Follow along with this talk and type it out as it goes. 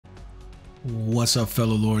What's up,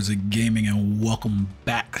 fellow lords of gaming, and welcome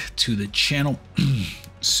back to the channel.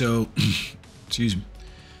 So excuse me,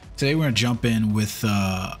 today we're gonna jump in with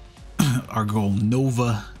our girl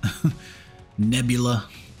Nova Nebula.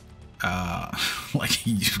 Like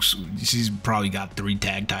she's probably got 3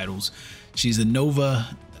 tag titles. She's a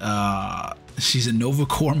Nova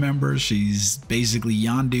core member. She's basically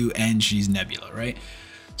Yondu and she's Nebula, right?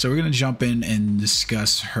 So we're gonna jump in and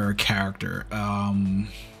discuss her character.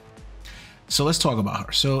 So let's talk about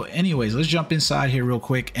her. So anyways, let's jump inside here real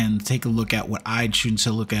quick and take a look at what I choose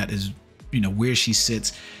to look at is, you know, where she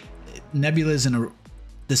sits. Nebula is in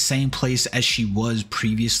the same place as she was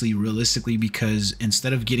previously, realistically, because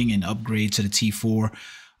instead of getting an upgrade to the T4,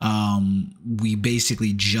 we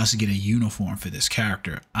basically just get a uniform for this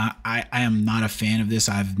character. I am not a fan of this.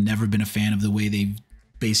 I've never been a fan of the way they've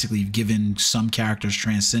basically given some characters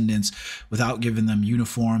transcendence without giving them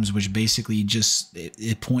uniforms, which basically just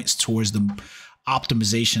it points towards the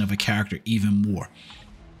optimization of a character even more.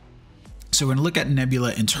 So we're gonna look at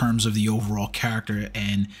Nebula in terms of the overall character,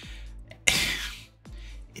 and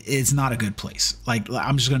it's not a good place. Like,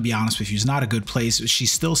 I'm just gonna be honest with you, it's not a good place. She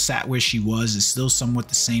still sat where she was. It's still somewhat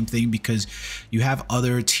the same thing because you have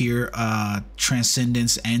other tier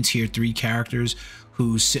transcendence and tier 3 characters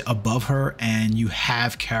who sit above her, and you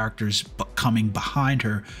have characters coming behind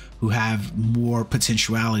her who have more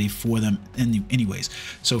potentiality for them anyways.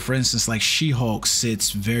 So for instance, like She-Hulk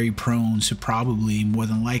sits very prone to probably more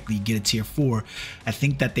than likely get a tier 4. I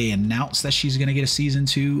think that they announced that she's gonna get a season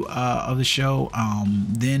 2 of the show.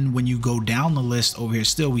 Then when you go down the list over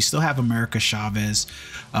here, we still have America Chavez.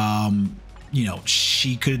 You know,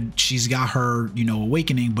 she's got her, you know,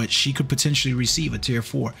 awakening, but she could potentially receive a tier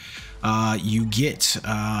 4. You get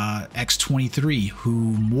X-23, who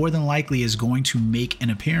more than likely is going to make an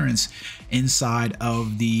appearance inside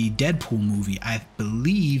of the Deadpool movie. I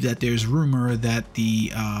believe that there's rumor that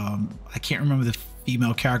the I can't remember the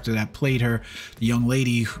female character that played her, the young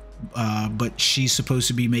lady, but she's supposed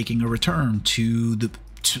to be making a return to the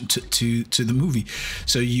the movie.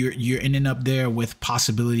 So you're ending up there with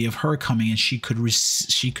possibility of her coming, and she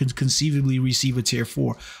could conceivably receive a tier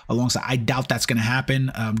 4 alongside. I doubt that's going to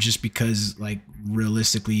happen, just because, like,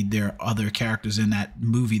 realistically there are other characters in that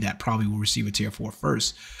movie that probably will receive a tier 4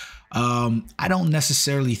 first. I don't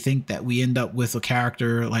necessarily think that we end up with a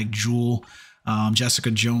character like Jewel,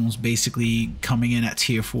 Jessica Jones, basically coming in at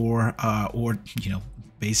tier 4, or, you know,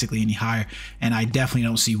 basically any higher. And I definitely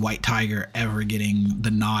don't see White Tiger ever getting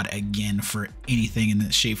the nod again for anything in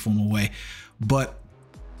the shape, form, or way. But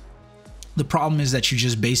the problem is that you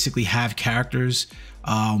just basically have characters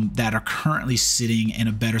that are currently sitting in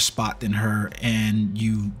a better spot than her, and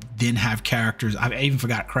you then have characters, I even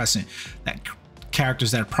forgot Crescent, that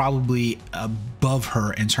characters that are probably above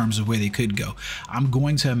her in terms of where they could go. I'm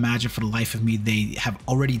going to imagine, for the life of me, they have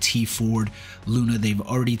already T4'd Luna, they've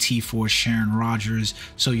already T4'd Sharon Rogers,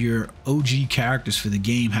 so your OG characters for the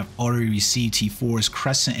game have already received T4s.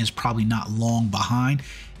 Crescent is probably not long behind,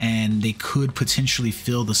 and they could potentially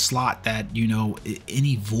fill the slot that, you know,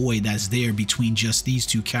 any void that's there between just these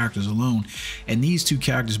 2 characters alone. And these 2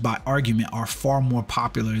 characters, by argument, are far more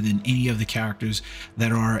popular than any of the characters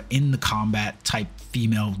that are in the combat type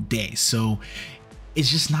female day. So it's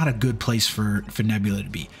just not a good place for Nebula to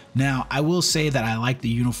be. Now, I will say that I like the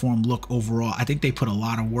uniform look overall. I think they put a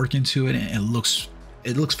lot of work into it, and it looks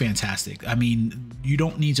fantastic. I mean, you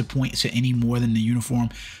don't need to point to any more than the uniform,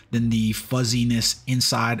 than the fuzziness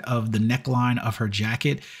inside of the neckline of her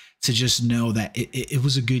jacket, to just know that it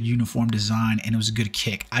was a good uniform design and it was a good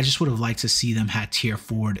kick. I just would have liked to see them had tier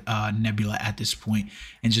 4 Nebula at this point,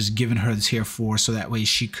 and just given her the tier 4 so that way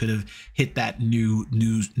she could have hit that new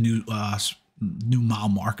mile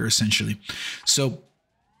marker essentially. So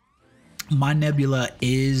my Nebula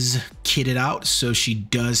is kitted out, so she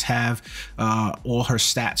does have all her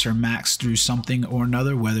stats are maxed through something or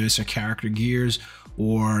another, whether it's her character gears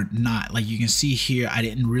or not. Like you can see here, I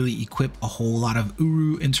didn't really equip a whole lot of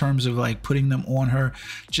Uru in terms of like putting them on her,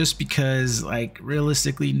 just because, like,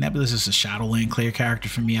 realistically, Nebula is just a Shadowland clear character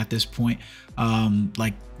for me at this point.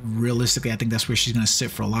 Like, realistically, I think that's where she's going to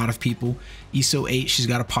sit for a lot of people. ESO 8, she's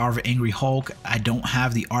got a power of Angry Hulk. I don't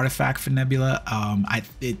have the artifact for Nebula.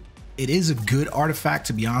 It is a good artifact,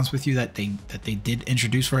 to be honest with you, that they did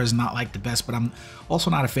introduce for her. Is not like the best, but I'm also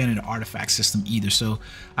not a fan of the artifact system either. So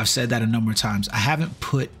I've said that a number of times. I haven't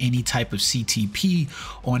put any type of CTP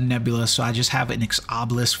on Nebula, so I just have an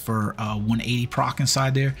Obelisk for 180 proc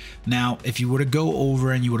inside there. Now, if you were to go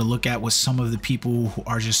over and you were to look at what some of the people who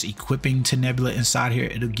are just equipping to Nebula inside here,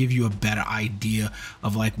 it'll give you a better idea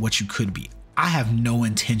of like what you could be. I have no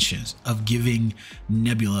intentions of giving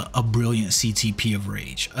Nebula a brilliant CTP of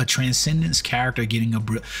rage. A Transcendence character getting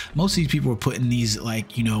most of these people are putting these,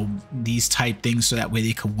 like, you know, these type things so that way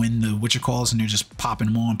they could win the whatchalls, and they're just popping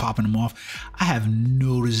them on, popping them off. I have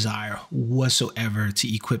no desire whatsoever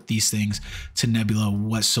to equip these things to Nebula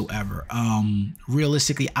whatsoever.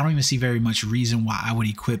 Realistically, I don't even see very much reason why I would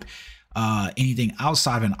equip anything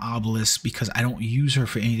outside of an obelisk, because I don't use her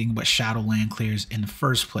for anything but Shadowland clears in the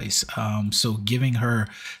first place. So giving her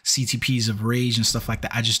CTPs of rage and stuff like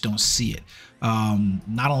that, I just don't see it.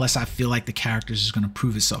 Not unless I feel like the character is going to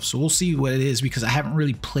prove itself. So we'll see what it is, because I haven't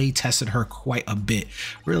really play tested her quite a bit.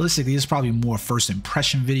 Realistically, this is probably more a first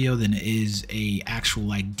impression video than it is a actual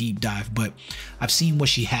like deep dive, but I've seen what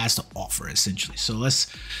she has to offer essentially. So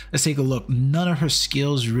let's take a look. None of her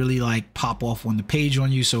skills really like pop off on the page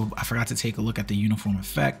on you, so I forgot to take a look at the uniform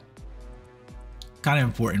effect. Kind of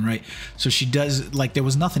important, right? So she does, like, there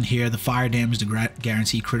was nothing here. The fire damage, the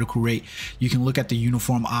guaranteed critical rate. You can look at the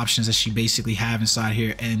uniform options that she basically have inside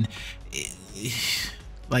here, and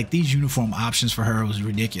like these uniform options for her was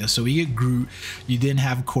ridiculous. So we get Groot, you then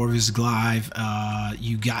have Corvus Glaive,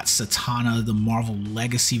 you got Satana, the Marvel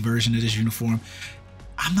Legacy version of this uniform.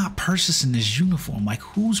 I'm not purchasing this uniform. Like,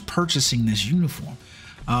 who's purchasing this uniform?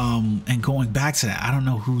 And going back to that, I don't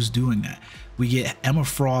know who's doing that. We get Emma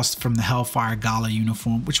Frost from the Hellfire Gala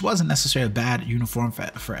uniform, which wasn't necessarily a bad uniform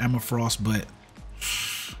for Emma Frost, but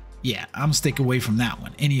yeah, I'm sticking away from that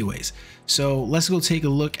one. Anyways, so let's go take a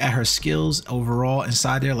look at her skills overall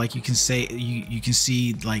inside there. Like you can say, you can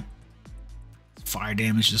see like fire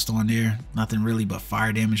damage just on there. Nothing really but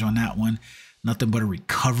fire damage on that one. Nothing but a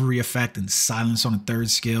recovery effect and silence on the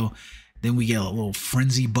third skill. Then we get a little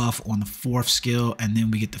frenzy buff on the fourth skill, and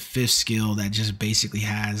then we get the fifth skill that just basically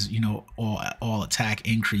has, you know, all attack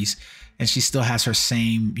increase, and she still has her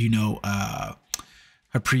same, you know,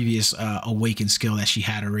 her previous awakened skill that she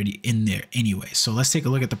had already in there anyway. So let's take a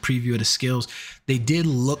look at the preview of the skills. They did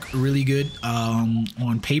look really good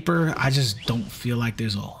on paper. I just don't feel like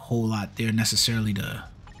there's a whole lot there necessarily to.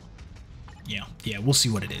 Yeah, we'll see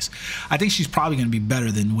what it is. I think she's probably going to be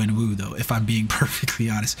better than Wenwu, though, if I'm being perfectly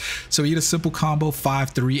honest. So we get a simple combo, 5,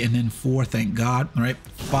 3, and then 4, thank God, all right?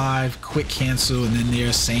 5, quick cancel, and then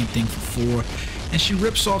there's same thing for 4. And she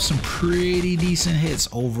rips off some pretty decent hits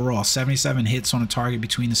overall. 77 hits on a target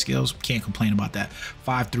between the skills. Can't complain about that.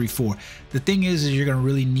 5, 3, 4. The thing is you're going to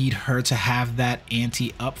really need her to have that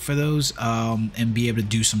ante up for those and be able to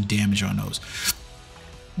do some damage on those.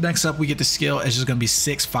 Next up, we get the skill. It's just going to be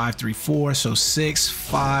 6, 5, 3, 4. So 6,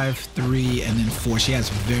 5, 3, and then 4. She has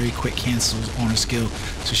very quick cancels on her skill,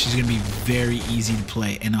 so she's going to be very easy to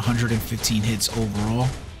play. And 115 hits overall.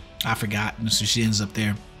 I forgot, so she ends up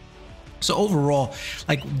there. So overall,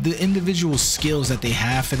 like the individual skills that they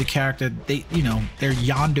have for the character, they, you know, they're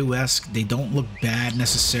Yondu-esque. They don't look bad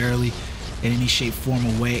necessarily in any shape, form,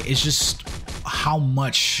 or way. It's just how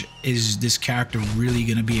much is this character really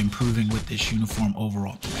going to be improving with this uniform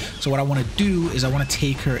overall. So what I want to do is I want to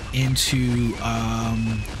take her into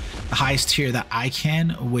the highest tier that I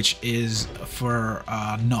can, which is for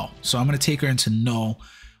null. So I'm going to take her into null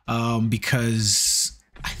because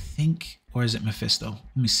I think, or is it Mephisto?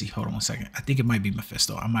 Let me see. Hold on one second. I think it might be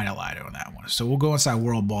Mephisto. I might have lied on that one. So we'll go inside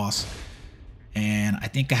World Boss, and I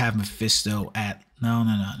think I have Mephisto at no.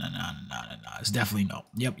 It's definitely no.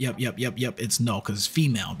 Yep. It's no, because it's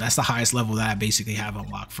female. That's the highest level that I basically have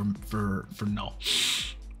unlocked for no.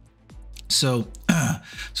 So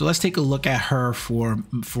let's take a look at her for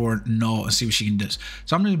null and see what she can do.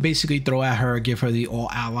 So I'm going to basically throw at her, give her the all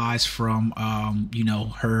allies from you know,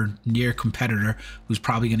 her near competitor, who's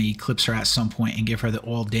probably going to eclipse her at some point, and give her the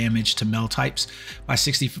all damage to mel types by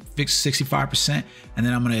 65%, and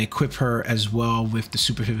then I'm going to equip her as well with the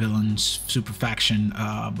super villains super faction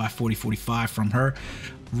by 40-45 from her.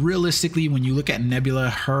 Realistically, when you look at Nebula,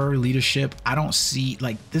 her leadership, I don't see,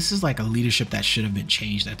 like, this is like a leadership that should have been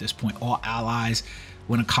changed at this point. All allies,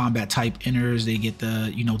 when a combat type enters, they get the,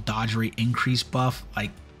 you know, dodge rate increase buff,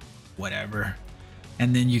 like whatever.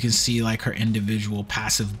 And then you can see like her individual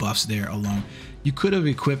passive buffs there alone. You could have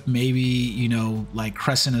equipped maybe, you know, like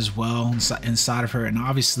Crescent as well inside of her. And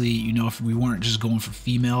obviously, you know, if we weren't just going for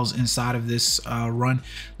females inside of this run,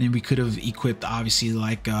 then we could have equipped obviously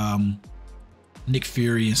like Nick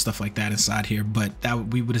Fury and stuff like that inside here, but that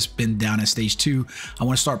we would have been down at stage 2. I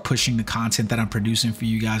want to start pushing the content that I'm producing for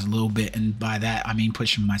you guys a little bit, and by that I mean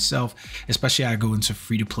pushing myself, especially I go into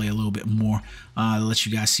free to play a little bit more to let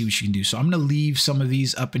you guys see what you can do. So I'm gonna leave some of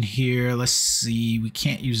these up in here. Let's see, we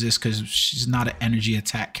can't use this because she's not an energy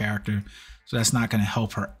attack character, so that's not gonna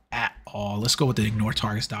help her at all. Let's go with the ignore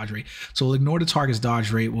target's dodge rate. So we'll ignore the target's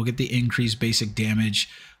dodge rate. We'll get the increased basic damage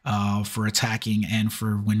for attacking and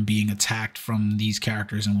for when being attacked from these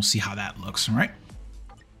characters, and we'll see how that looks. All right.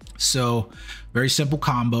 So very simple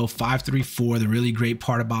combo, 5-3-4. The really great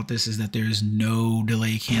part about this is that there's no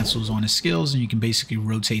delay cancels on the skills, and you can basically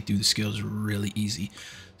rotate through the skills really easy.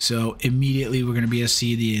 So immediately we're going to be able to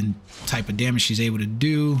see the type of damage she's able to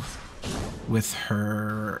do with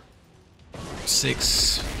her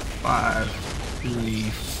 6, 5, 3,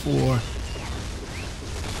 4.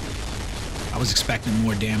 I was expecting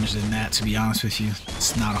more damage than that, to be honest with you.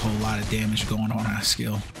 It's not a whole lot of damage going on that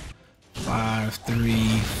skill. 5,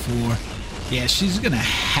 3, 4. Yeah, she's gonna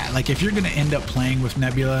like, if you're gonna end up playing with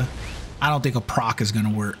Nebula, I don't think a proc is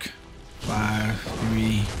gonna work. 5,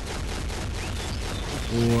 3,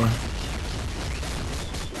 4.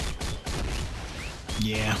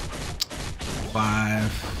 Yeah.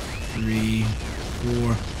 5, 3,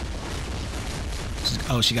 4.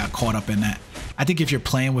 Oh, she got caught up in that. I think if you're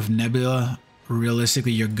playing with Nebula,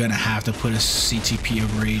 realistically, you're gonna have to put a CTP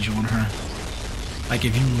of Rage on her. Like,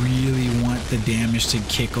 if you really want the damage to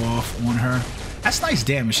kick off on her, that's nice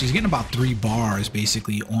damage. She's getting about 3 bars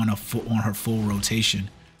basically on her full rotation.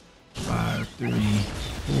 5, 3,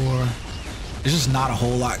 4. There's just not a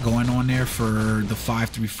whole lot going on there for the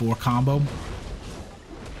 5-3-4 combo.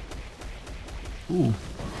 Ooh.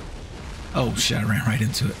 Oh shit! I ran right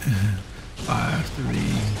into it. 5,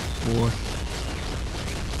 3, 4.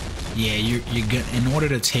 Yeah, you're good. In order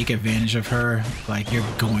to take advantage of her, like, you're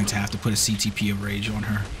going to have to put a CTP of Rage on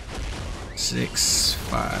her. 6,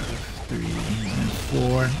 5, 3, and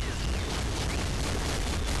 4.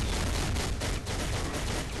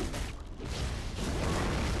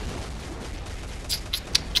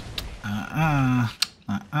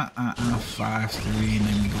 Five, 3, and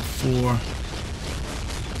then we go 4.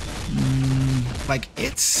 Like,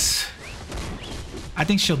 it's... I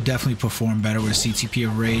think she'll definitely perform better with a CTP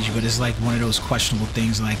of Rage, but it's like one of those questionable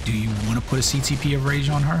things, like, do you want to put a CTP of Rage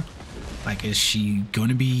on her? Like, is she going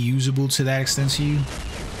to be usable to that extent to you?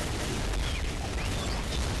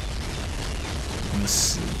 Let's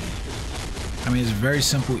see. I mean, it's a very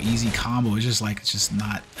simple, easy combo. It's just like, it's just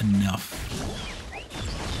not enough.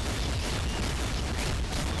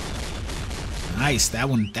 Nice, that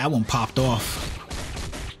one popped off.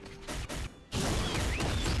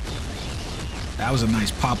 That was a nice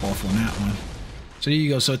pop off on that one. So there you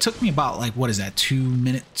go. So it took me about, like, what is that, 2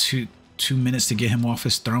 minutes to get him off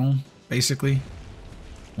his throne, basically.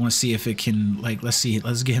 I want to see if it can, like, let's see,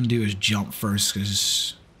 let's get him to do his jump first,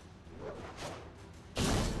 because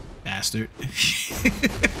bastard.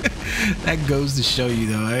 That goes to show you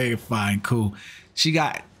though. Hey, fine, cool. She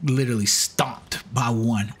got literally stomped by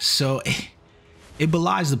one. So it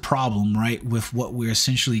belies the problem, right, with what we're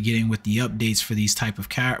essentially getting with the updates for these type of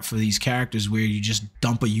characters, where you just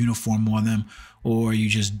dump a uniform on them, or you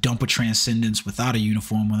just dump a transcendence without a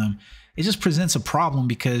uniform on them. It just presents a problem,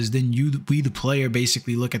 because then we the player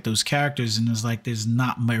basically look at those characters and it's like there's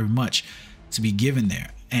not very much to be given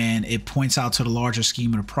there. And it points out to the larger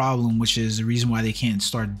scheme of the problem, which is the reason why they can't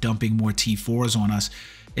start dumping more T4s on us,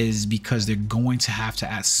 is because they're going to have to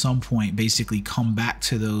at some point basically come back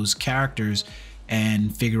to those characters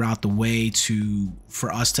and figure out the way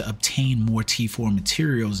for us to obtain more T4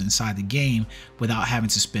 materials inside the game without having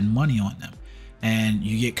to spend money on them. And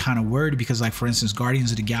you get kind of worried because, like, for instance,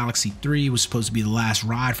 Guardians of the Galaxy 3 was supposed to be the last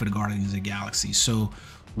ride for the Guardians of the Galaxy. So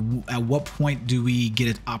at what point do we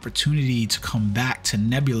get an opportunity to come back to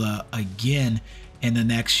Nebula again in the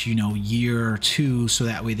next, year or two, so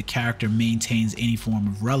that way the character maintains any form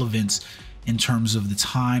of relevance in terms of the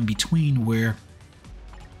time between where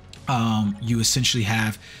you essentially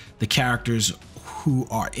have the characters who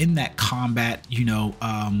are in that combat,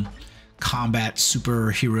 combat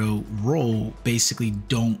superhero role basically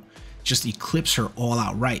don't just eclipse her all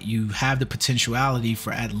outright. You have the potentiality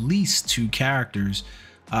for at least 2 characters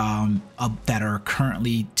that are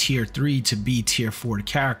currently tier 3 to be tier 4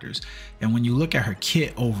 characters. And when you look at her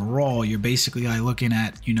kit overall, you're basically like looking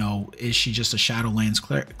at, is she just a Shadowlands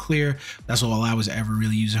clear? That's all I was ever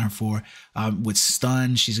really using her for. With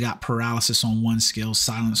stun, she's got paralysis on 1 skill,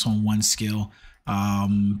 silence on 1 skill,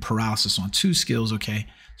 paralysis on 2 skills. Okay,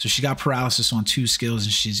 so she got paralysis on 2 skills,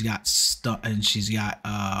 and she's got stun, and she's got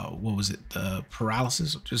what was it, the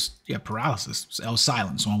paralysis, paralysis,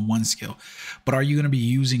 silence on 1 skill. But are you going to be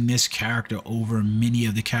using this character over many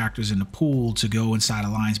of the characters in the pool to go inside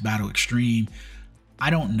Alliance Battle Extreme? I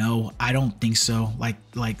don't know. I don't think so. Like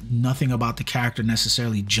nothing about the character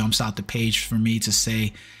necessarily jumps out the page for me to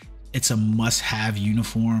say it's a must-have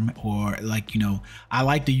uniform, or like, you know, I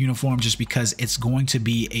like the uniform just because it's going to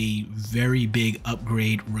be a very big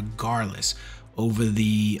upgrade regardless over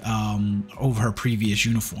the over her previous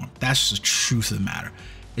uniform. That's the truth of the matter.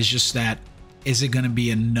 It's just that, is it going to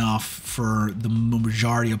be enough for the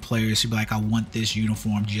majority of players to be like, I want this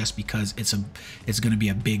uniform just because it's going to be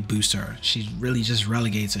a big booster? She really just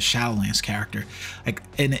relegates a Shadowlands character, like,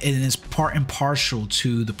 and it's part and partial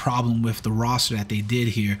to the problem with the roster that they did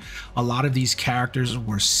here. A lot of these characters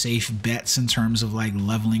were safe bets in terms of like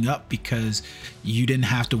leveling up, because you didn't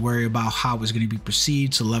have to worry about how it was going to be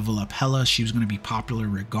perceived to level up Hela. She was going to be popular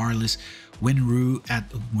regardless. Winru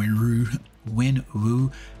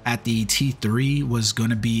at the T3 was going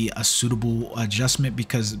to be a suitable adjustment,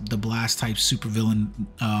 because the blast type supervillain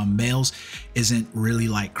males isn't really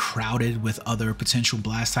like crowded with other potential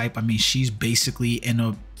blast type. I mean, she's basically in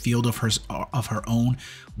a field of her own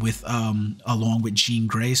with along with Jean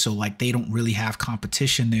Grey, so like they don't really have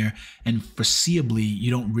competition there, and foreseeably you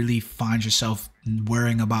don't really find yourself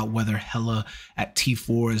worrying about whether Hela at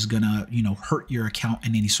T4 is gonna, you know, hurt your account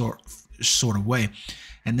in any sort of way.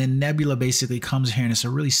 And then Nebula basically comes here and it's a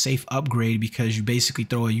really safe upgrade, because you basically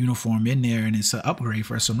throw a uniform in there and it's an upgrade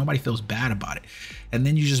for us, so nobody feels bad about it. And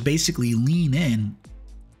then you just basically lean in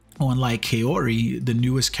on like Kaori, the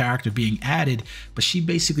newest character being added, but she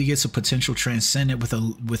basically gets a potential transcendent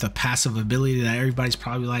with a passive ability that everybody's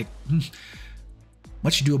probably like,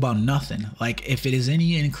 what you do about nothing. Like, if it is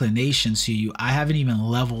any inclination to you, I haven't even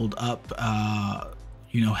leveled up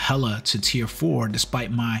you know, Hela to tier 4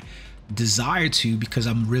 despite my desire to, because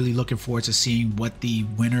I'm really looking forward to seeing what the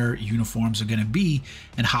winter uniforms are going to be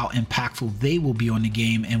and how impactful they will be on the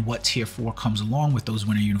game, and what tier 4 comes along with those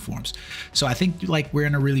winter uniforms. So I think like we're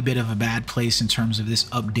in a really bit of a bad place in terms of this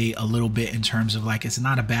update, a little bit in terms of like, it's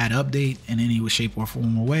not a bad update in any shape or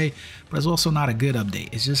form or way, but it's also not a good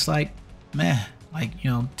update. It's just like, meh, like, you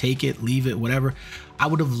know, take it, leave it, whatever. I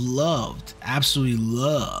would have loved, absolutely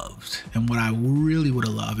loved, and what I really would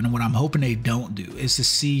have loved, and what I'm hoping they don't do, is to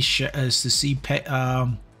see I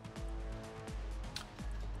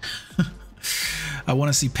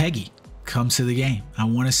want to see Peggy come to the game. I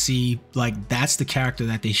want to see, like, that's the character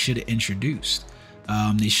that they should have introduced.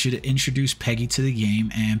 They should have introduced Peggy to the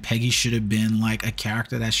game, and Peggy should have been like a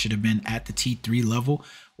character that should have been at the T3 level,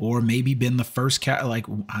 or maybe been the first character. Like,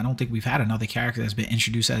 I don't think we've had another character that's been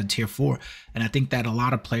introduced at a tier 4, and I think that a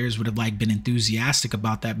lot of players would have like been enthusiastic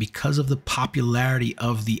about that because of the popularity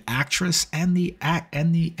of the actress and the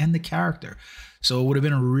character. So it would have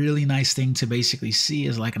been a really nice thing to basically see,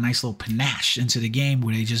 as like a nice little panache into the game,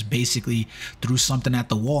 where they just basically threw something at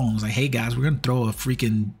the wall and was like, hey guys, we're gonna throw a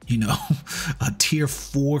freaking, you know, a tier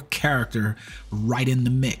 4 character right in the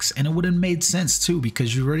mix. And it would have made sense too,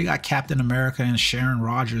 because you already got Captain America and Sharon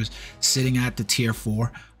Rogers sitting at the tier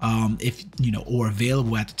 4, if you know, or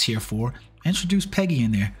available at the tier 4. Introduce Peggy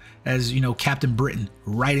in there as, you know, Captain Britain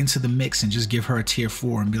right into the mix, and just give her a tier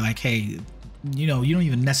 4 and be like, hey, you know, you don't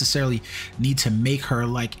even necessarily need to make her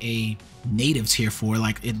like a native tier 4.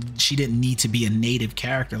 Like, she didn't need to be a native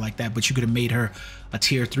character like that, but you could have made her a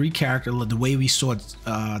tier 3 character, the way we saw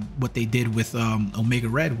what they did with Omega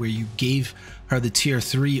Red, where you gave her the tier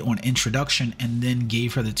 3 on introduction and then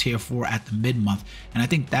gave her the tier 4 at the mid-month. And I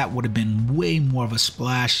think that would have been way more of a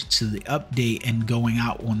splash to the update and going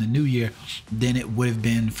out on the new year than it would have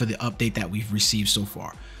been for the update that we've received so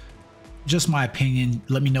far. Just my opinion.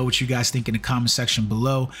 Let me know what you guys think in the comment section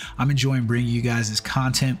below. I'm enjoying bringing you guys this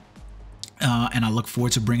content, and I look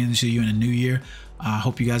forward to bringing it to you in the new year. I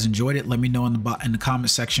hope you guys enjoyed it. Let me know in the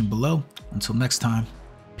comment section below. Until next time,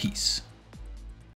 peace.